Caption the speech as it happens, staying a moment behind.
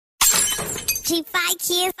G5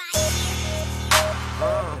 kids.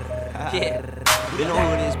 Yeah, you know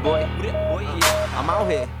who it is, boy. I'm out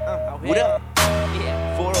here. What up?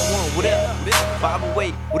 401, what up?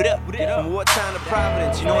 508, what up? From wartime to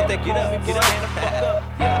Providence, you know what they call me? Get up, stand the fuck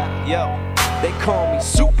up. Yo, they call me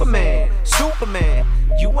Superman, Superman.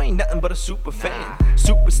 You ain't nothing but a super fan.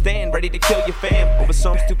 Super stand, ready to kill your fam over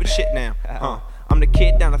some stupid shit now. I'm the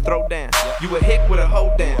kid down to throw down. You a hick with a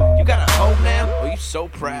hoe down. You got a hoe now? Oh, you so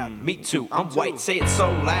proud. Me too. I'm white, say it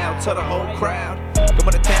so loud. Tell the whole crowd.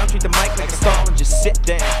 Come to town, treat the mic like a star and just sit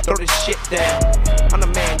down. Throw this shit down. I'm the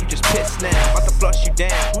man, you just pissed now. About to flush you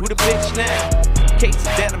down. Who the bitch now? Case is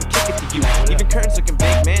down, I'ma kick it to you. Even Kern's looking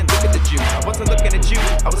big, man. Look at the Jew. I wasn't looking at you,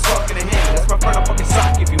 I was talking to him. That's my friend, I'll fucking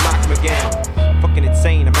sock if you mock him again. Fucking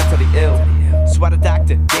insane, I'm mentally ill. So why the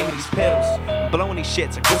doctor gave me these pills? I'm blowing these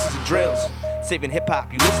shits like whistles and drills. Saving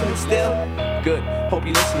hip-hop, you listening still? Good, hope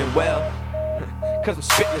you listening well. Cause I'm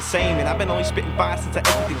spitting the same, and I've been only spitting fire since I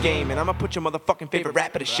entered the game. And I'ma put your motherfucking favorite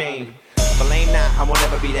rapper to shame. But lame now, I won't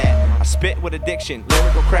never be that. I spit with addiction,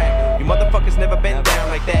 lyrical crack. You motherfuckers never been down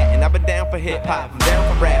like that. And I've been down for hip-hop, I'm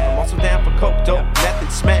down for rap. I'm also down for coke, dope, meth,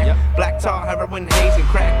 and smack. Black tar, heroin, haze, and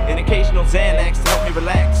crack. And occasional Xanax to help me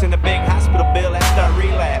relax. In a big hospital bill after I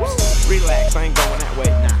relapse. Relax, I ain't going that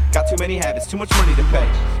way. Got too many habits, too much money to pay.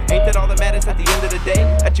 Ain't that all that matters at the end of the day?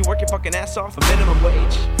 That you work your fucking ass off for minimum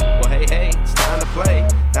wage. Well, hey, it's time to play.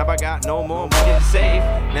 Now I got no more money to save.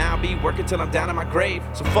 Now I'll be working till I'm down in my grave.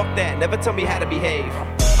 So fuck that, never tell me how to behave.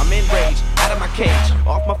 I'm enraged, out of my cage.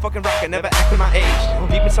 Off my fucking rock, I never acted my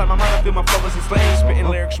age. Deep inside my mind, I feel my flow is enslaved. Spitting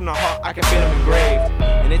lyrics from the heart, I can feel them engraved.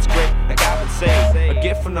 And it's great, like I've been saved. A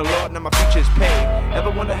gift from the Lord, now my future is paid. Ever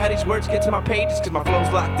wonder how these words get to my pages? Cause my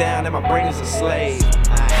flow's locked down and my brain is a slave.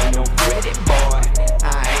 I ain't no pretty boy,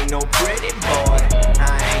 I ain't no pretty boy,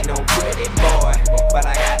 I ain't no pretty boy, but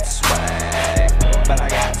I got swag, but I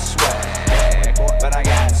got swag, but I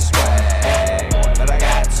got swag, but I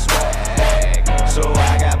got swag. So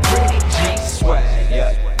I got pretty G swag,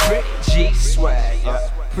 yeah, pretty G swag, yeah,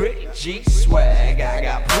 pretty G swag. I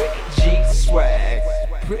got pretty G swag,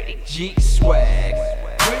 pretty G swag,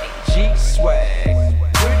 pretty G swag,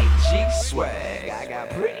 pretty G swag. I got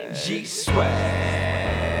pretty G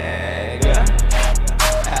swag.